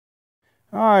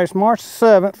Alright, it's March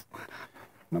 7th.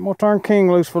 I'm gonna turn King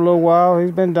loose for a little while.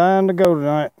 He's been dying to go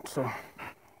tonight, so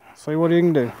see what he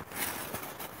can do.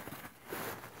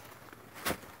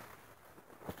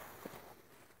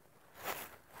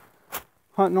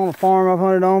 Hunting on a farm I've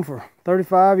hunted on for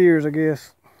 35 years, I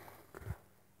guess.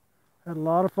 Had a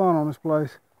lot of fun on this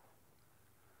place.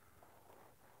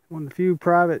 One of the few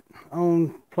private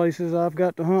owned places I've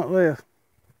got to hunt left.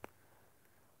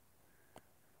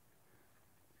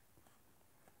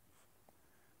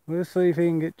 We'll see if he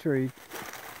can get treed.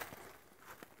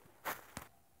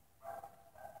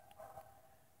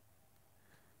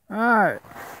 Alright,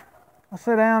 I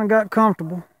sat down and got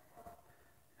comfortable.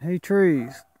 He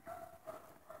trees.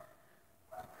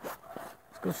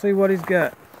 Let's go see what he's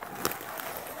got.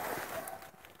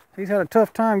 He's had a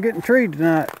tough time getting treed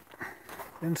tonight.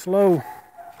 Been slow.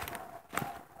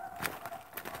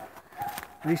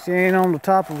 At least he ain't on the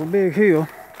top of a big hill.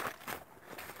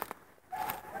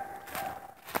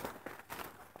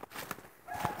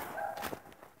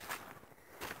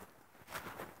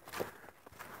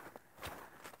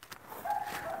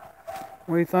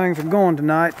 The way things are going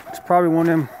tonight, it's probably one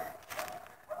of them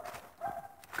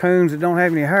coons that don't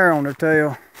have any hair on their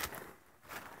tail.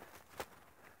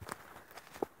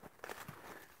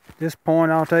 At this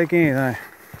point, I'll take anything.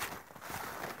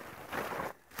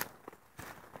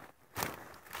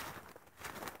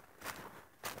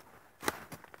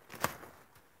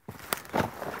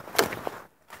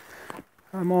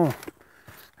 I'm gonna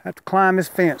have to climb this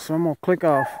fence, so I'm gonna click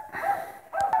off.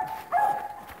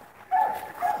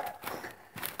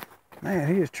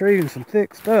 Man, he is treating some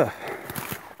thick stuff.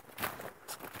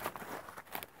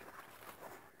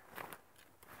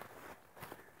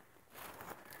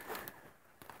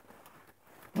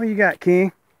 What you got,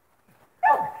 King?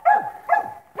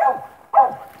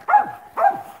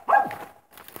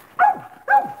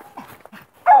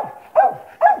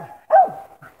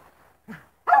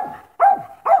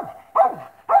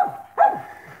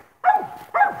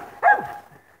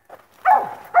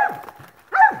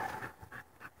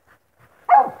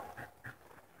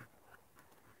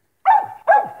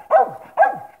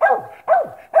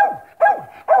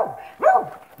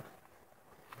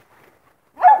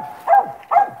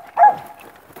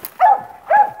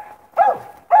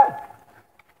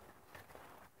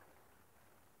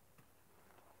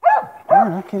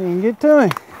 I can't even get to him.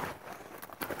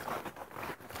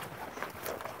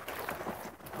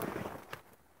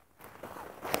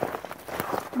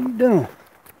 What are you doing?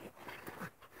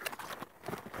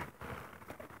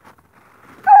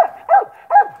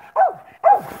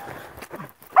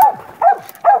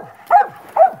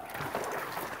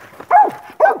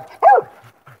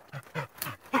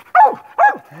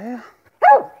 Yeah.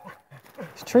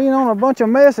 He's treeing on a bunch of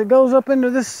mess that goes up into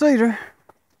this cedar.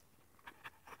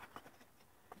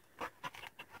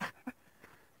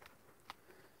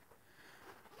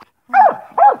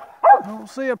 I don't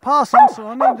see a possum, so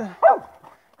I need to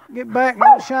get back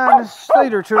and shine this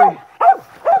cedar tree.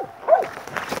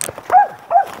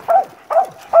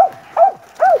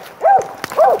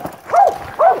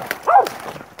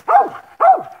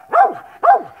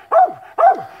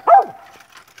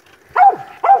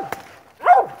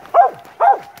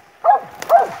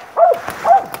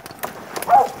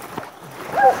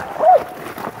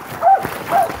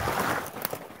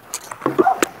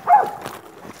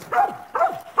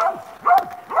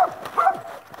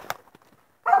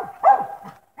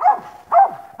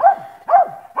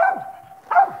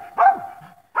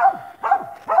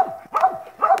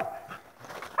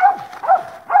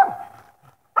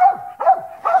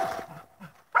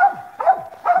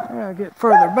 I gotta get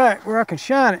further back where I can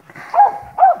shine it.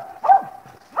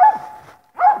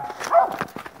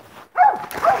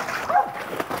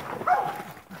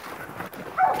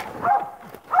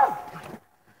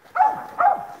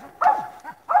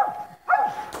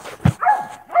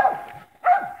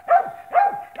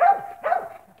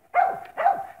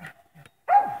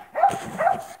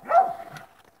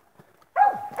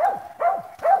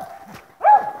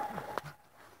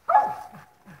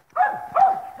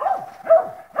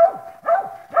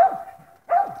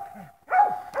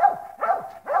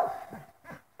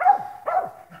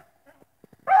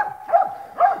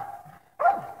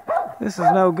 This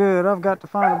is no good. I've got to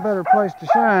find a better place to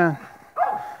shine.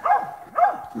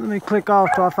 Let me click off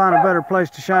till I find a better place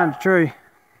to shine the tree.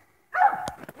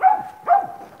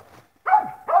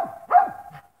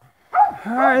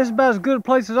 Alright, this is about as good a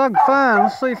place as I can find.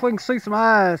 Let's see if we can see some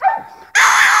eyes.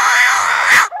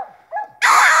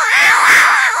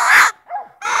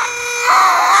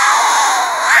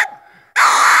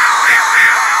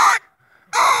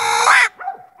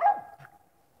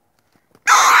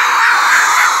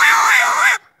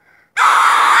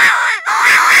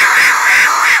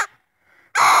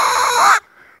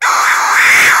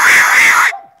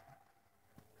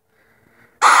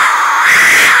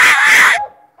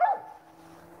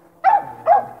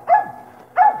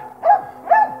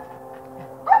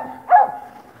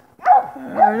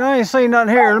 ain't seen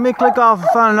nothing here. Let me click off and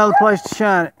find another place to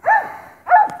shine it.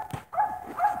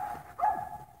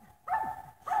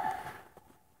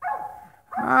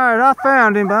 Alright, I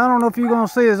found him, but I don't know if you're going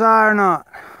to see his eye or not.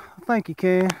 I think you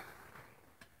can.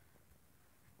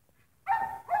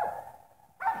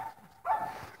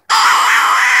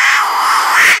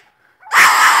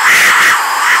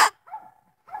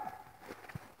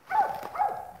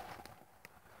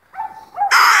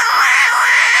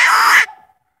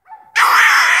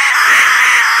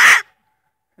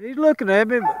 He's looking at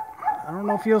me, but I don't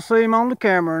know if you'll see him on the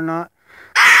camera or not.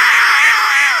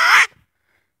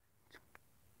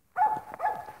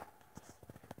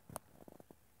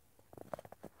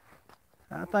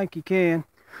 I think you can.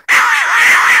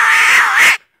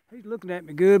 He's looking at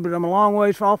me good, but I'm a long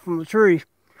ways off from the tree.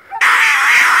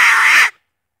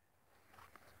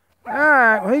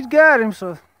 Alright, well, he's got him,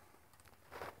 so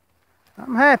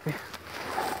I'm happy.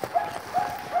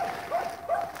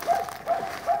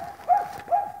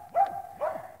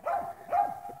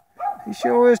 He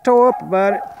sure is tore up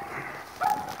about it.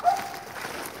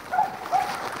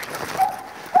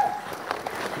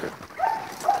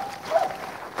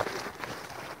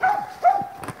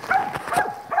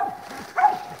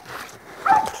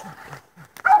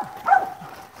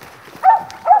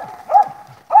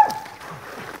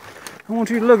 I want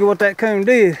you to look at what that coon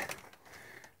did.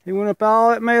 He went up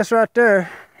all that mess right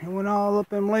there. He went all up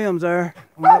them limbs there,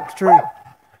 went up the tree.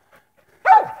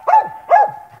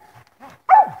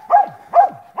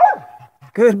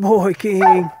 Good boy,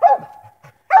 King.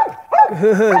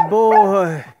 Good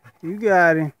boy. You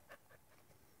got him.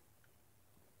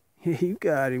 You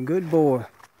got him. Good boy.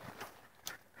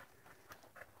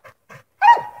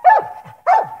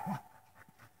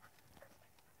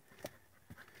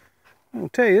 I'm gonna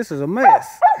tell you, this is a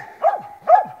mess.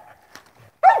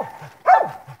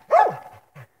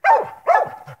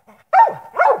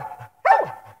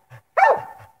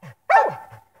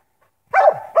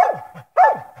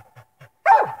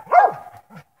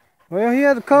 Well, he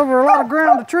had to cover a lot of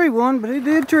ground to tree one, but he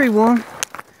did tree one.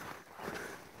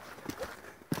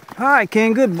 All right,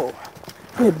 King, good boy.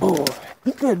 Good boy.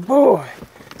 Good boy.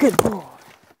 Good boy.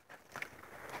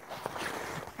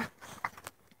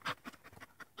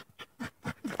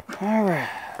 All right,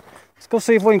 let's go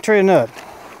see if we can tree another.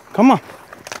 Come on.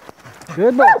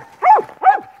 Good boy.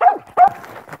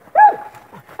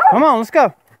 Come on, let's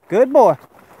go. Good boy.